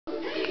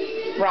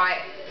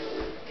Right,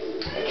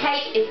 the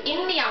cake is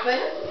in the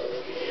oven.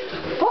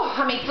 Oh,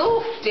 I'm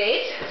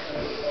exhausted,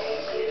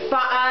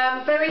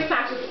 but very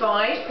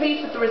satisfied,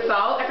 pleased with the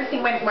result.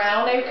 Everything went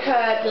well, no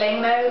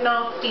curdling, no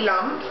nasty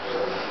lumps.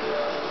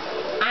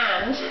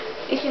 And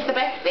this is the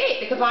best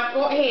bit, because I've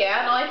got here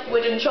a nice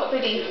wooden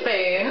chocolatey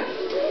spoon,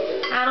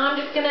 and I'm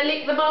just going to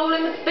lick the bowl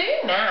and the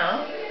spoon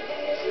now.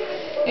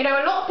 You know,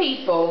 a lot of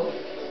people,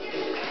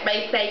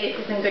 they say this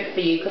isn't good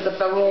for you because of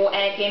the raw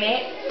egg in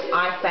it.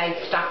 I say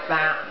stuff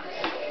that.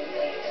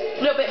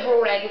 A little bit of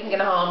raw egg isn't going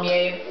to harm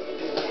you.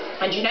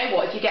 And you know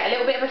what, if you get a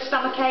little bit of a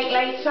stomachache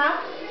later,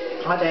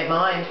 I don't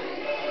mind.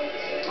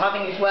 I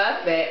think it's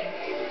worth it.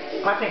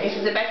 I think this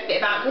is the best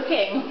bit about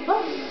cooking.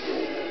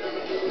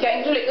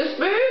 Getting to lick the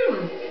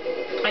spoon.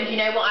 And you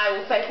know what I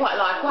also quite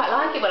like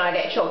it when I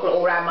get chocolate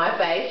all around my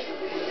face.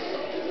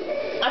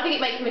 I think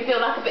it makes me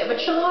feel like a bit of a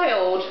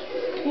child.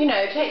 You know,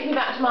 it takes me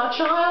back to my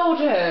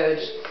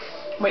childhood,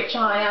 which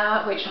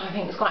I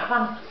think is quite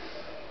fun.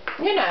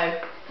 You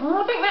know,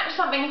 I think that's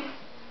something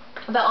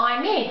that I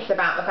miss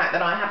about the fact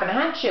that I haven't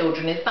had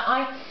children, is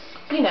that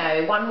you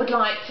know, one would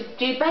like to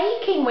do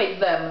baking with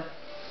them.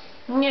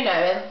 You know,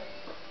 and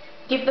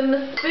give them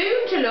the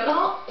spoon to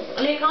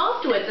lick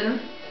afterwards,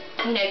 and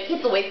you know,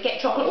 kids always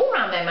get chocolate all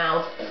around their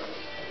mouths.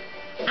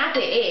 As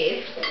it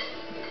is,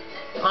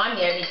 I'm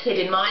the only kid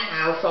in my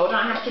household,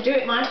 I have to do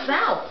it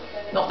myself.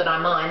 Not that I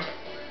mind.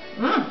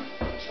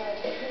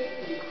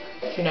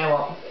 Do you know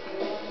what?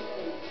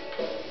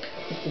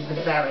 This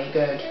is very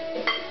good.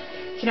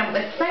 Do you know what?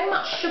 There's so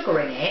much sugar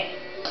in it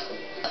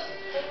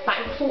that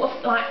it's sort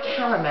of like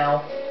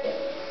caramel.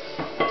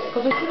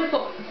 Because as soon as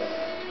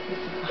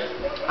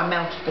I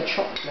melted the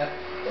chocolate.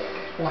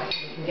 Right,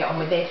 we can get on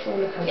with this. Oh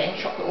look, I'm getting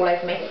chocolate all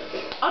over me.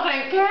 I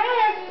don't care.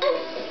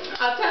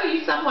 I'll tell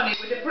you someone who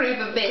would approve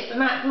of this, and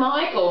that's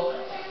Michael.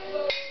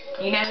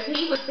 You know, if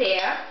he was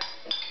here,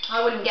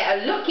 I wouldn't get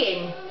a look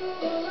in.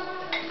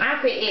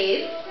 As it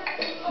is,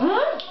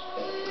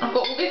 I've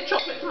got all this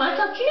chocolate to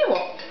myself. Do you know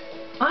what?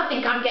 I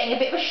think I'm getting a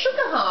bit of a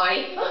sugar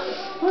high.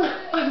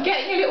 I'm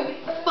getting a little bit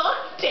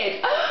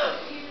excited.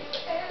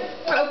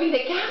 It'll be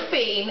the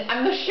caffeine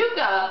and the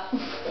sugar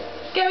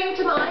going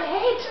to my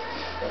head.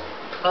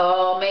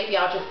 Oh, maybe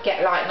I'll just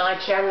get like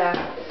Nigella.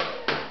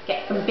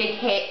 Get some big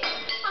hits.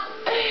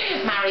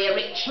 Marry a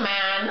rich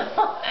man.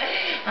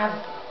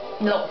 Have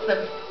lots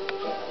of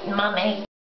money.